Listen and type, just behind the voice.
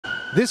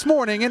This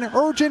morning, an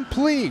urgent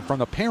plea from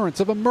the parents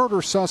of a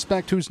murder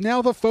suspect who's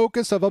now the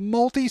focus of a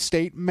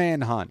multi-state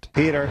manhunt.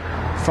 Peter,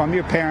 from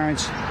your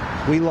parents,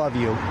 we love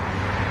you.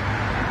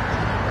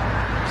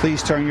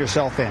 Please turn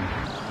yourself in.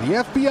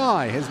 The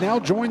FBI has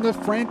now joined the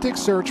frantic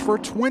search for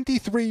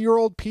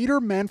 23-year-old Peter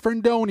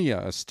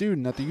Manfredonia, a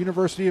student at the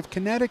University of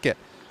Connecticut.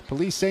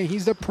 Police say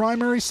he's the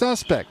primary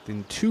suspect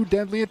in 2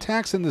 deadly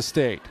attacks in the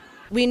state.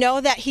 We know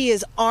that he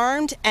is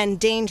armed and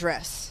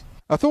dangerous.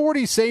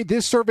 Authorities say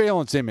this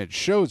surveillance image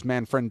shows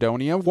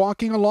Manfredonia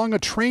walking along a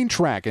train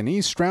track in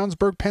East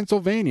Stroudsburg,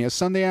 Pennsylvania,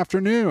 Sunday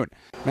afternoon.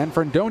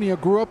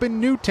 Manfredonia grew up in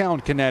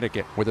Newtown,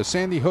 Connecticut, where the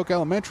Sandy Hook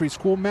Elementary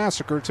School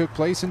massacre took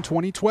place in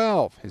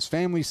 2012. His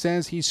family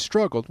says he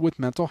struggled with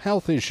mental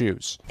health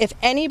issues. If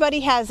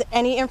anybody has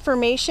any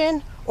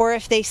information or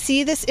if they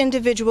see this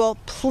individual,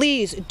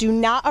 please do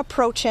not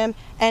approach him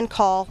and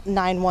call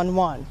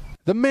 911.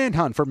 The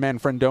manhunt for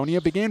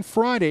Manfredonia began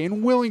Friday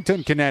in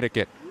Willington,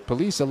 Connecticut.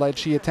 Police allege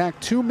she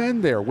attacked 2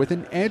 men there with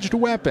an edged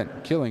weapon,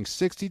 killing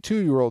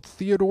 62-year-old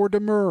Theodore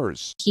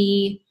Demers.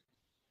 He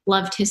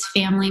loved his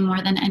family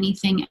more than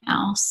anything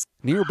else.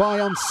 Nearby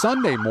on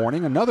Sunday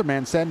morning, another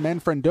man said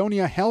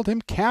Manfredonia held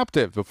him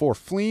captive before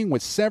fleeing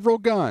with several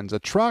guns, a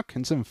truck,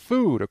 and some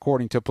food,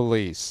 according to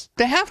police.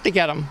 They have to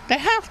get him. They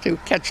have to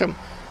catch him.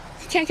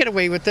 He can't get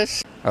away with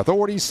this.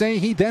 Authorities say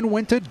he then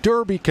went to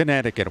Derby,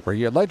 Connecticut, where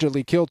he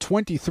allegedly killed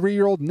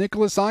 23-year-old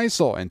Nicholas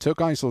Eisel and took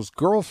Eisel's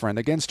girlfriend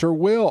against her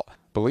will.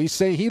 Police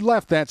say he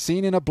left that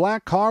scene in a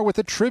black car with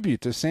a tribute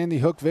to Sandy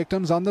Hook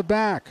victims on the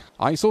back.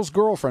 Eisel's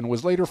girlfriend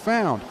was later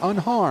found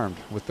unharmed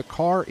with the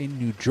car in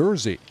New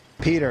Jersey.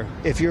 Peter,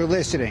 if you're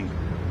listening,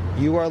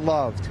 you are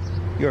loved.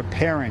 Your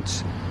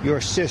parents,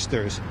 your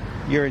sisters,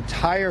 your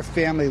entire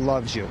family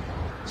loves you.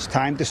 It's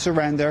time to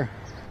surrender.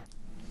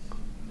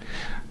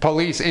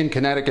 Police in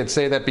Connecticut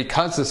say that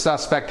because the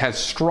suspect has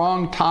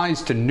strong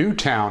ties to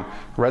Newtown,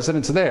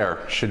 residents there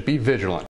should be vigilant.